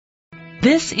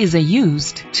This is a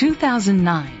used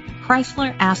 2009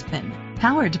 Chrysler Aspen,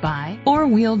 powered by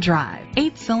four-wheel drive,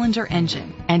 8-cylinder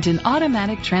engine, and an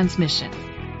automatic transmission.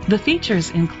 The features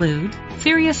include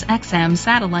Sirius XM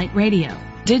satellite radio,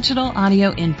 digital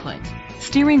audio input,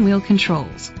 steering wheel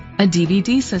controls, a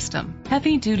DVD system,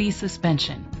 heavy-duty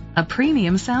suspension, a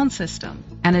premium sound system,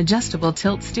 an adjustable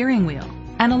tilt steering wheel,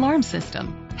 an alarm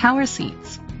system, power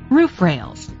seats, roof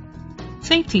rails.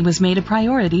 Safety was made a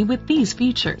priority with these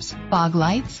features: fog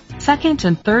lights, second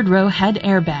and third row head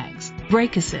airbags,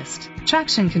 brake assist,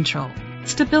 traction control,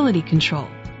 stability control,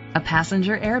 a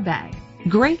passenger airbag.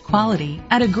 Great quality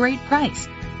at a great price.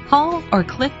 Call or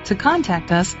click to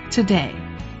contact us today.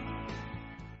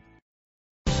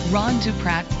 Ron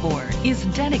DuPratt Ford is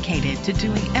dedicated to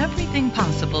doing everything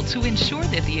possible to ensure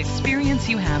that the experience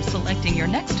you have selecting your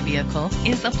next vehicle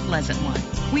is a pleasant one.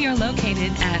 We are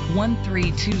located at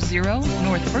 1320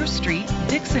 North 1st Street,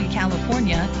 Dixon,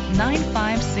 California,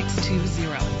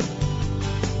 95620.